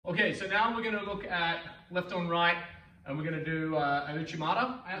Okay, so now we're going to look at left on right, and we're going to do an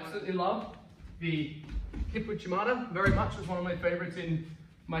uchimata. I absolutely love the hip uchimata very much. It's one of my favorites in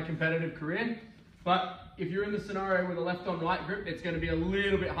my competitive career. But if you're in the scenario with a left on right grip, it's going to be a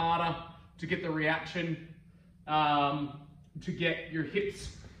little bit harder to get the reaction, to get your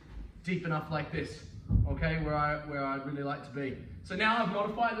hips deep enough like this, okay, where I'd really like to be. So now I've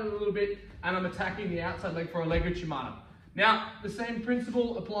modified it a little bit, and I'm attacking the outside leg for a leg uchimata. Now, the same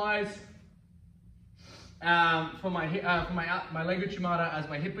principle applies for my leg uchimata as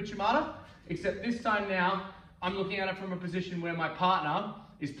my hip uchimata, except this time now, I'm looking at it from a position where my partner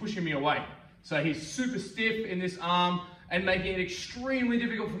is pushing me away. So he's super stiff in this arm and making it extremely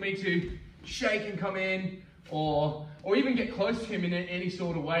difficult for me to shake and come in, or even get close to him in any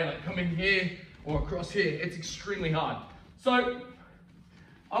sort of way, like come in here or across here. It's extremely hard. So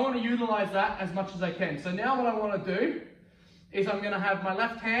I want to utilize that as much as I can. So now what I want to do is I'm going to have my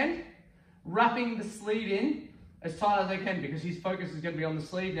left hand wrapping the sleeve in as tight as I can, because his focus is going to be on the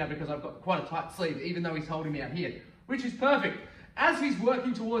sleeve now, because I've got quite a tight sleeve, even though he's holding me out here, which is perfect. As he's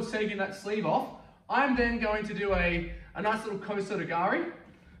working towards taking that sleeve off, I'm then going to do a nice little 𝗦𝗘𝗗𝗦𝗢𝗔,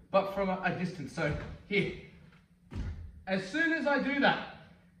 but from a distance. So here, as soon as I do that,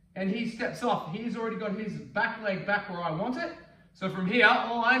 and he steps off, he's already got his back leg back where I want it. So from here,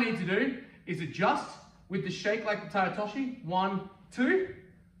 all I need to do is adjust with the shake like the 𝗦𝗘𝗗𝗦𝗢𝗔. 1, 2.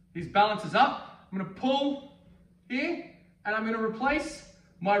 His balance is up. I'm going to pull here, and I'm going to replace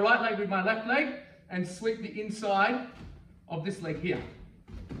my right leg with my left leg and sweep the inside of this leg here.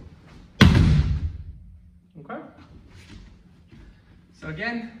 Okay? So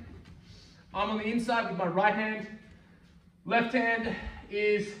again, I'm on the inside with my right hand. Left hand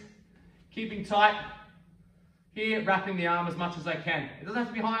is keeping tight here, wrapping the arm as much as I can. It doesn't have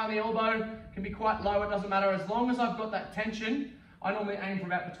to be high on the elbow, it can be quite low, it doesn't matter. As long as I've got that tension, I normally aim for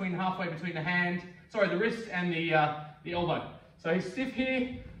about halfway between the wrist and the elbow. So he's stiff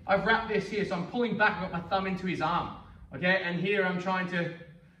here, I've wrapped this here, so I'm pulling back, I've got my thumb into his arm. Okay, and here I'm trying to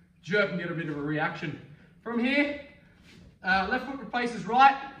jerk and get a bit of a reaction. From here, left foot replaces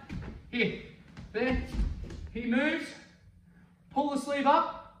right, here, there, he moves, pull the sleeve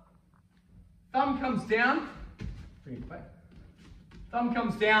up, thumb comes down, bring it back, thumb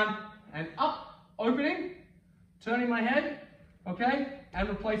comes down and up, opening, turning my head, okay, and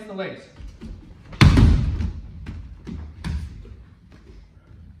replace the legs.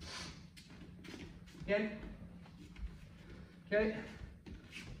 Again, okay,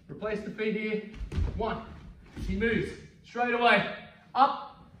 replace the feet here, 1, he moves, straight away,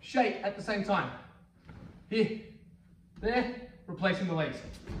 up, shake at the same time, here, there, replacing the legs.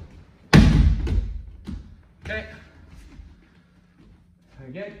 Okay,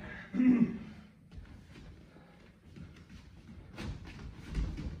 again.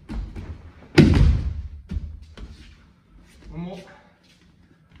 One more.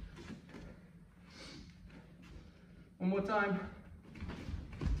 One more time.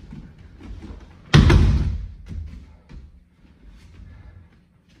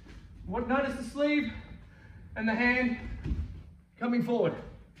 Notice the sleeve and the hand coming forward.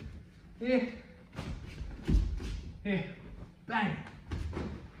 Here, here, bang.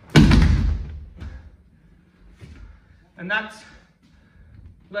 And that's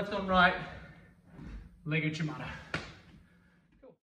left on right, leg uchimata.